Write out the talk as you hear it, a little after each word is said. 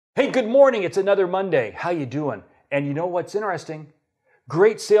Hey, good morning. It's another Monday. How you doing? And you know what's interesting?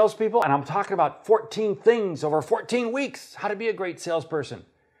 Great salespeople, and I'm talking about 14 things over 14 weeks, how to be a great salesperson.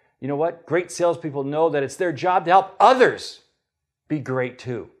 You know what? Great salespeople know that it's their job to help others be great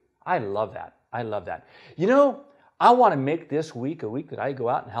too. I love that. I love that. You know, I want to make this week a week that I go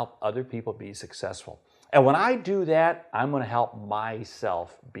out and help other people be successful. And when I do that, I'm going to help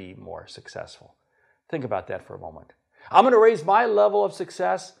myself be more successful. Think about that for a moment. I'm going to raise my level of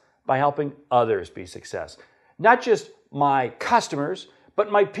success by helping others be success. Not just my customers,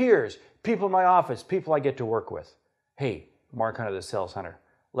 but my peers, people in my office, people I get to work with. Hey, Mark Hunter, the Sales Hunter,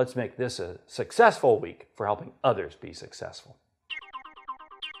 let's make this a successful week for helping others be successful.